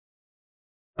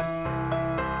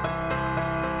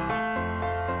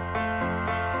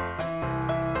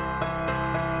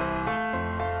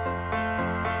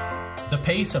The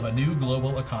pace of a new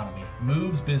global economy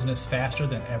moves business faster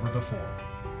than ever before,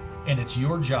 and it's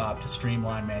your job to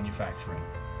streamline manufacturing.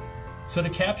 So to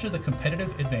capture the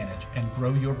competitive advantage and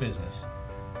grow your business,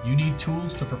 you need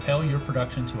tools to propel your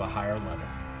production to a higher level.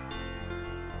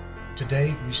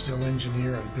 Today, we still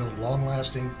engineer and build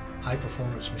long-lasting,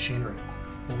 high-performance machinery,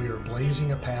 but we are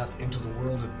blazing a path into the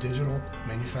world of digital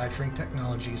manufacturing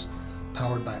technologies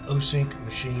powered by Osync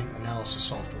machine analysis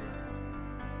software.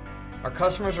 Our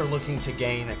customers are looking to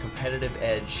gain a competitive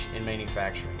edge in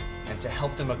manufacturing, and to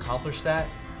help them accomplish that,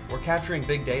 we're capturing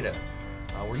big data.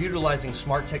 We're utilizing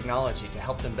smart technology to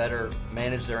help them better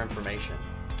manage their information.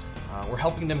 We're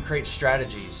helping them create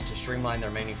strategies to streamline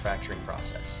their manufacturing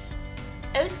process.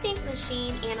 Osync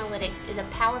Machine Analytics is a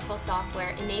powerful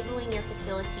software enabling your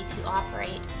facility to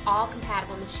operate all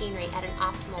compatible machinery at an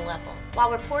optimal level,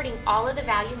 while reporting all of the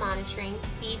value monitoring,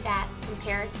 feedback,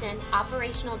 comparison,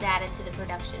 operational data to the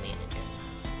production manager.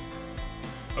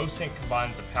 Osync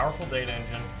combines a powerful data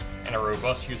engine and a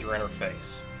robust user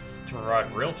interface to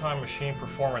provide real-time machine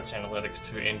performance analytics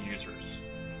to end users.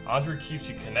 Onsrud keeps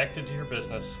you connected to your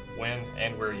business when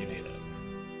and where you need it.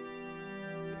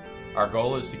 Our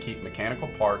goal is to keep mechanical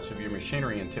parts of your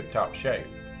machinery in tip-top shape.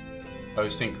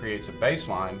 Osync creates a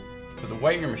baseline for the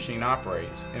way your machine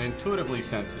operates and intuitively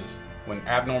senses when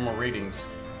abnormal readings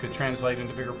could translate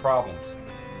into bigger problems.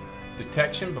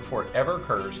 Detection before it ever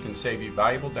occurs can save you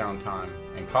valuable downtime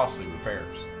and costly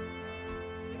repairs.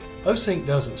 Osync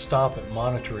doesn't stop at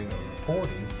monitoring or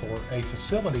reporting. For a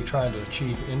facility trying to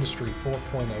achieve Industry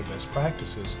 4.0 best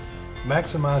practices,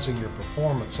 maximizing your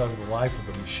performance over the life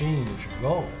of the machine is your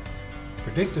goal.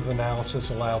 Predictive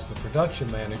analysis allows the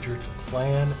production manager to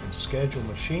plan and schedule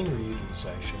machinery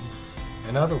utilization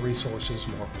and other resources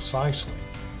more precisely.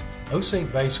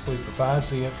 Osync basically provides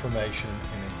the information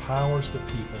and empowers the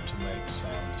people to make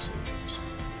sound decisions.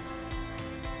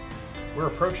 We're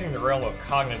approaching the realm of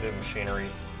cognitive machinery,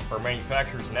 where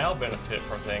manufacturers now benefit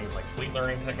from things like fleet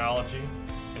learning technology,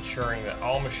 ensuring that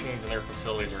all machines in their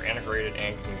facilities are integrated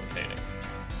and communicating.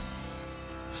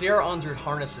 Sierra Onsrud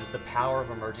harnesses the power of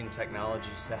emerging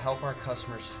technologies to help our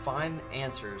customers find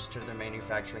answers to their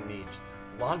manufacturing needs,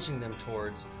 launching them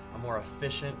towards a more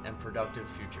efficient and productive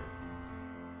future.